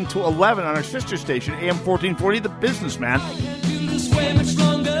mornings, 9 to 11 on our sister station, AM 1440, The Businessman.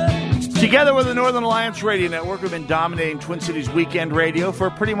 Together with the Northern Alliance Radio Network, we've been dominating Twin Cities Weekend Radio for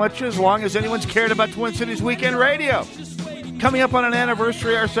pretty much as long as anyone's cared about Twin Cities Weekend Radio. Coming up on an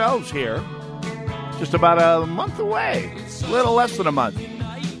anniversary ourselves here. Just about a month away. A little less than a month.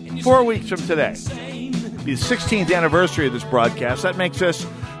 4 weeks from today. It'll be the 16th anniversary of this broadcast. That makes us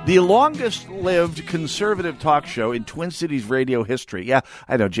the longest-lived conservative talk show in Twin Cities radio history. Yeah,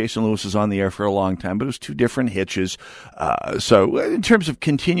 I know Jason Lewis is on the air for a long time, but it was two different hitches. So in terms of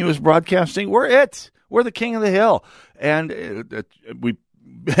continuous broadcasting, we're it. We're the king of the hill. And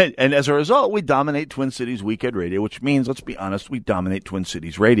and as a result, we dominate Twin Cities weekend radio, which means, let's be honest, we dominate Twin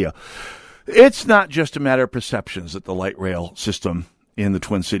Cities radio. It's not just a matter of perceptions that the light rail system in the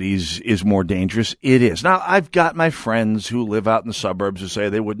Twin Cities is more dangerous. It is. Now, I've got my friends who live out in the suburbs who say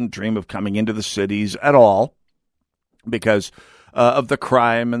they wouldn't dream of coming into the cities at all because of the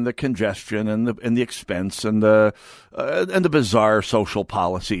crime and the congestion and the expense and the bizarre social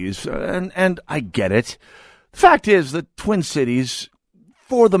policies. And I get it. The fact is that Twin Cities,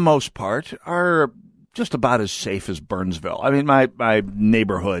 for the most part, are just about as safe as Burnsville. I mean, my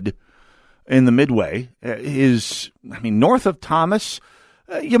neighborhood in the Midway is, north of Thomas,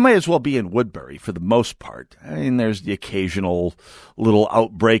 you might as well be in Woodbury for the most part. I mean, there's the occasional little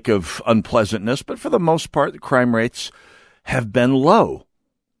outbreak of unpleasantness, but for the most part, the crime rates have been low.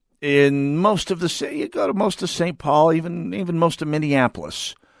 In most of the city, you go to most of St. Paul, even most of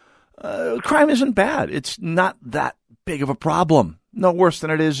Minneapolis, crime isn't bad. It's not that big of a problem. No worse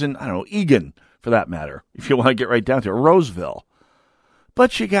than it is in, Eagan, for that matter, if you want to get right down to it, Roseville.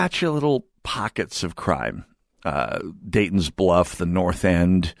 But you got your little pockets of crime. Dayton's Bluff, the North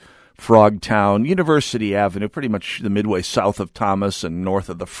End, Frogtown, University Avenue, pretty much the Midway south of Thomas and north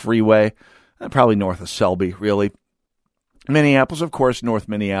of the freeway, and probably north of Selby, really. Minneapolis, of course, North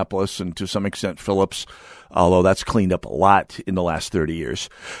Minneapolis, and to some extent Phillips, although that's cleaned up a lot in the last 30 years.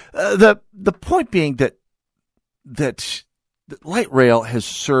 The point being that light rail has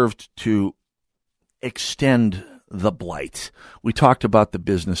served to extend the blight. We talked about the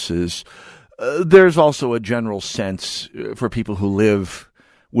businesses. There's also a general sense for people who live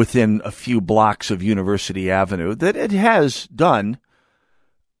within a few blocks of University Avenue that it has done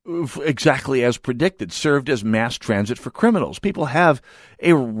exactly as predicted, served as mass transit for criminals. People have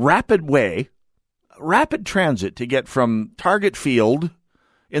a rapid transit to get from Target Field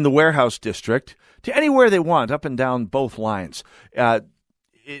in the warehouse district to anywhere they want, up and down both lines.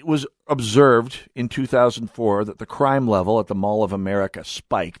 It was observed in 2004 that the crime level at the Mall of America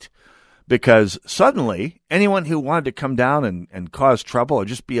spiked because suddenly anyone who wanted to come down and cause trouble or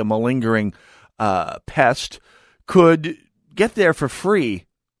just be a malingering pest could get there for free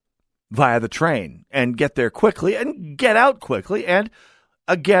via the train and get there quickly and get out quickly. And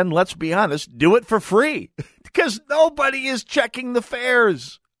again, let's be honest, do it for free because nobody is checking the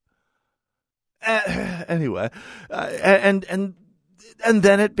fares. Anyway, and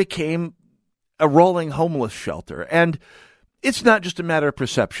then it became a rolling homeless shelter. And it's not just a matter of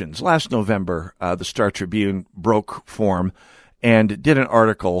perceptions. Last November, the Star Tribune broke form and did an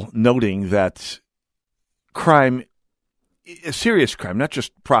article noting that crime, serious crime, not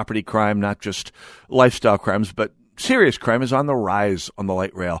just property crime, not just lifestyle crimes, but serious crime is on the rise on the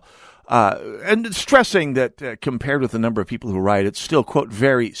light rail. And stressing that compared with the number of people who ride, it's still, quote,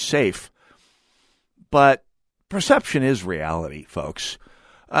 very safe. But perception is reality, folks.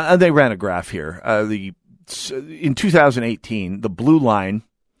 They ran a graph here. In 2018, the blue line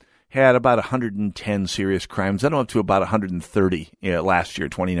had about 110 serious crimes. Then up to about 130 last year,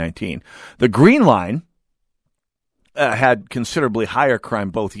 2019. The green line had considerably higher crime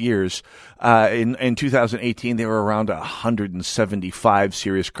both years. In 2018, they were around 175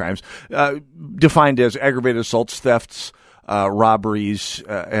 serious crimes, defined as aggravated assaults, thefts, robberies,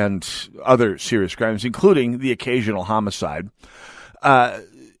 and other serious crimes, including the occasional homicide.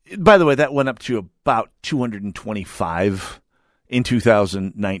 By the way, that went up to about 225 in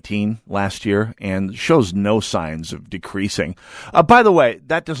 2019, last year, and shows no signs of decreasing. By the way,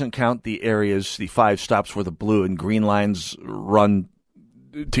 that doesn't count the areas, the 5 stops where the blue and green lines run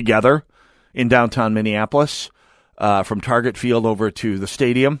together in downtown Minneapolis, from Target Field over to the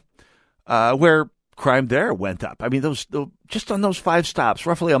stadium, where crime there went up. I mean, just on those 5 stops,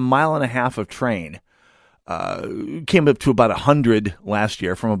 roughly a mile and a half of train, came up to about 100 last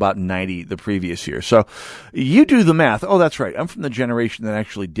year from about 90 the previous year. So you do the math. Oh, that's right. I'm from the generation that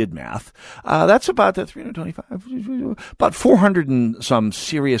actually did math. That's about 325, about 400 and some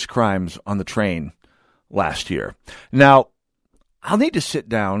serious crimes on the train last year. Now, I'll need to sit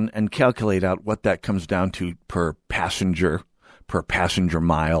down and calculate out what that comes down to per passenger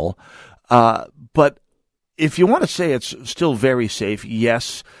mile. But if you want to say it's still very safe,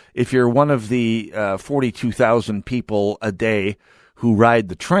 yes. If you're one of the 42,000 people a day who ride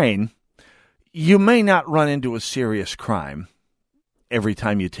the train, you may not run into a serious crime every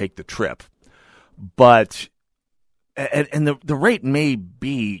time you take the trip. But and the rate may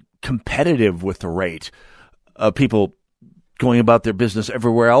be competitive with the rate of people going about their business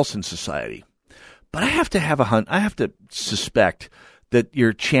everywhere else in society. But I have to suspect that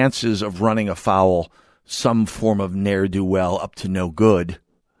your chances of running afoul some form of ne'er-do-well up to no good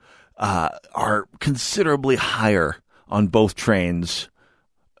are considerably higher on both trains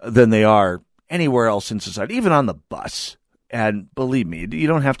than they are anywhere else in society, even on the bus. And believe me, you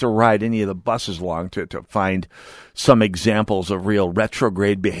don't have to ride any of the buses long to find some examples of real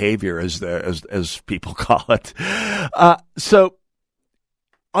retrograde behavior, as people call it. So,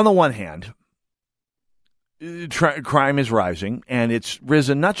 on the one hand, crime is rising, and it's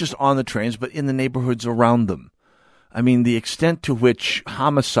risen not just on the trains, but in the neighborhoods around them. I mean, the extent to which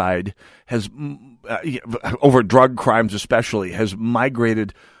homicide has, over drug crimes especially, has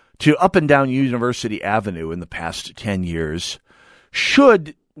migrated to up and down University Avenue in the past 10 years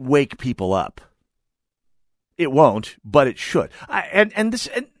should wake people up. It won't, but it should. And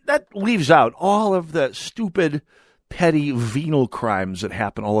that leaves out all of the stupid, petty, venal crimes that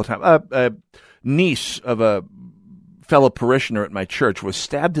happen all the time. A niece of a fellow parishioner at my church was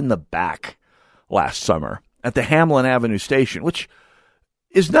stabbed in the back last summer at the Hamlin Avenue station, which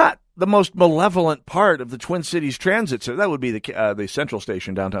is not the most malevolent part of the Twin Cities Transit. So that would be the Central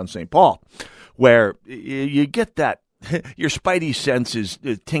Station downtown St. Paul, where you get that your spidey sense is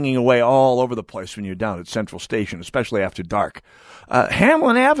tinging away all over the place when you're down at Central Station, especially after dark.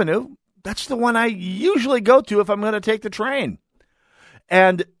 Hamlin Avenue, that's the one I usually go to if I'm going to take the train.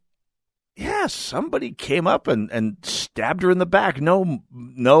 And yeah, somebody came up and stabbed her in the back. No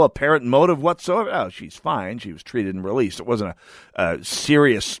apparent motive whatsoever. Oh, she's fine. She was treated and released. It wasn't a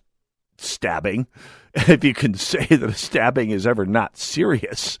serious stabbing, if you can say that a stabbing is ever not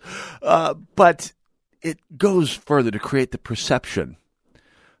serious. But it goes further to create the perception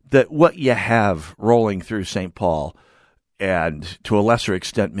that what you have rolling through St. Paul and, to a lesser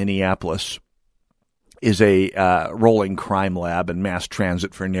extent, Minneapolis, is a rolling crime lab and mass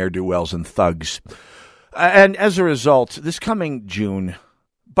transit for ne'er-do-wells and thugs. And as a result, this coming June,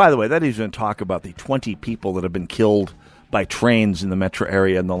 by the way, that even talk about the 20 people that have been killed by trains in the metro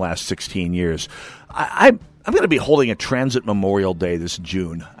area in the last 16 years. I'm going to be holding a Transit Memorial Day this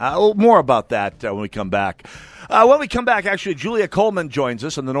June. More about that when we come back. When we come back, actually, Julia Coleman joins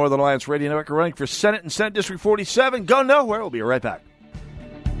us on the Northern Alliance Radio Network, running for Senate and Senate District 47. Go nowhere. We'll be right back.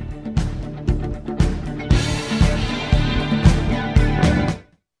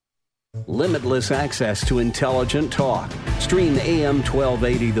 Limitless access to intelligent talk. Stream AM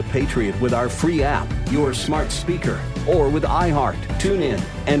 1280 The Patriot with our free app, your smart speaker, or with iHeart, TuneIn,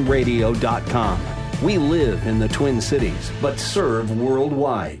 and radio.com. We live in the Twin Cities, but serve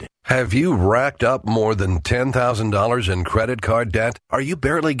worldwide. Have you racked up more than $10,000 in credit card debt? Are you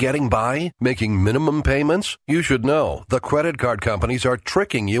barely getting by, making minimum payments? You should know the credit card companies are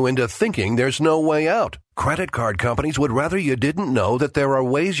tricking you into thinking there's no way out. Credit card companies would rather you didn't know that there are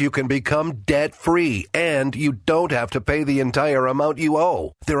ways you can become debt-free and you don't have to pay the entire amount you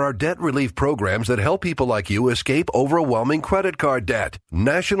owe. There are debt relief programs that help people like you escape overwhelming credit card debt.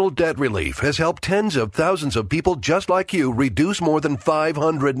 National Debt Relief has helped tens of thousands of people just like you reduce more than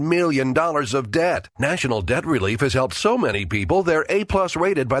 $500 million of debt. National Debt Relief has helped so many people they're A+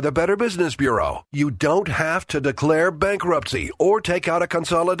 rated by the Better Business Bureau. You don't have to declare bankruptcy or take out a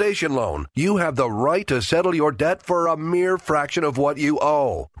consolidation loan. You have the right to settle your debt for a mere fraction of what you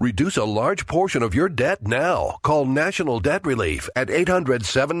owe. Reduce a large portion of your debt now. Call National Debt Relief at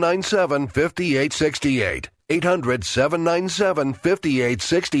 800-797-5868.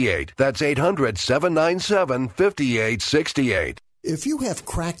 800-797-5868. That's 800-797-5868. If you have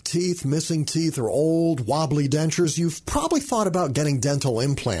cracked teeth, missing teeth, or old, wobbly dentures, you've probably thought about getting dental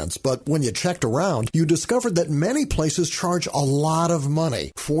implants, but when you checked around, you discovered that many places charge a lot of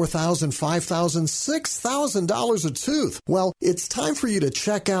money. $4,000, $5,000, $6,000 a tooth. Well, it's time for you to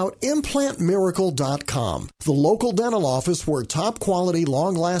check out ImplantMiracle.com, the local dental office where top-quality,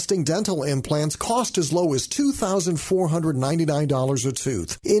 long-lasting dental implants cost as low as $2,499 a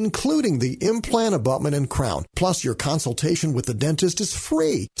tooth, including the implant abutment and crown, plus your consultation with the dentist is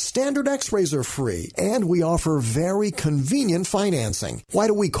free. Standard x-rays are free, and we offer very convenient financing. Why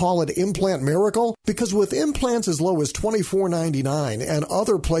do we call it Implant Miracle? Because with implants as low as $24.99 and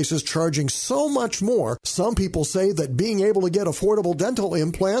other places charging so much more, some people say that being able to get affordable dental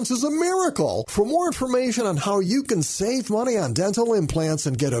implants is a miracle. For more information on how you can save money on dental implants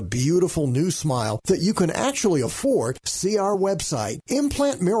and get a beautiful new smile that you can actually afford, see our website,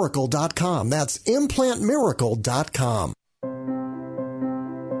 ImplantMiracle.com. That's ImplantMiracle.com.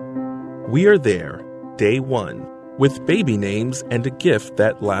 We are there, day one, with baby names and a gift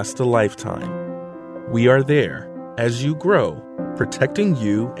that lasts a lifetime. We are there as you grow, protecting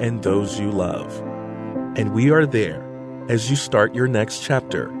you and those you love. And we are there as you start your next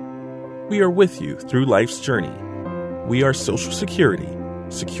chapter. We are with you through life's journey. We are Social Security,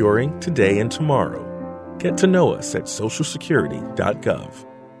 securing today and tomorrow. Get to know us at socialsecurity.gov.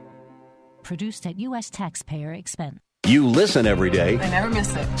 Produced at U.S. taxpayer expense. You listen every day. I never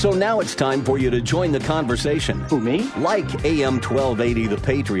miss it. So now it's time for you to join the conversation. Who, me? Like AM 1280 The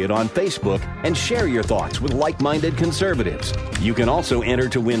Patriot on Facebook and share your thoughts with like-minded conservatives. You can also enter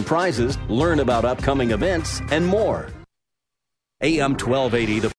to win prizes, learn about upcoming events, and more. AM 1280 The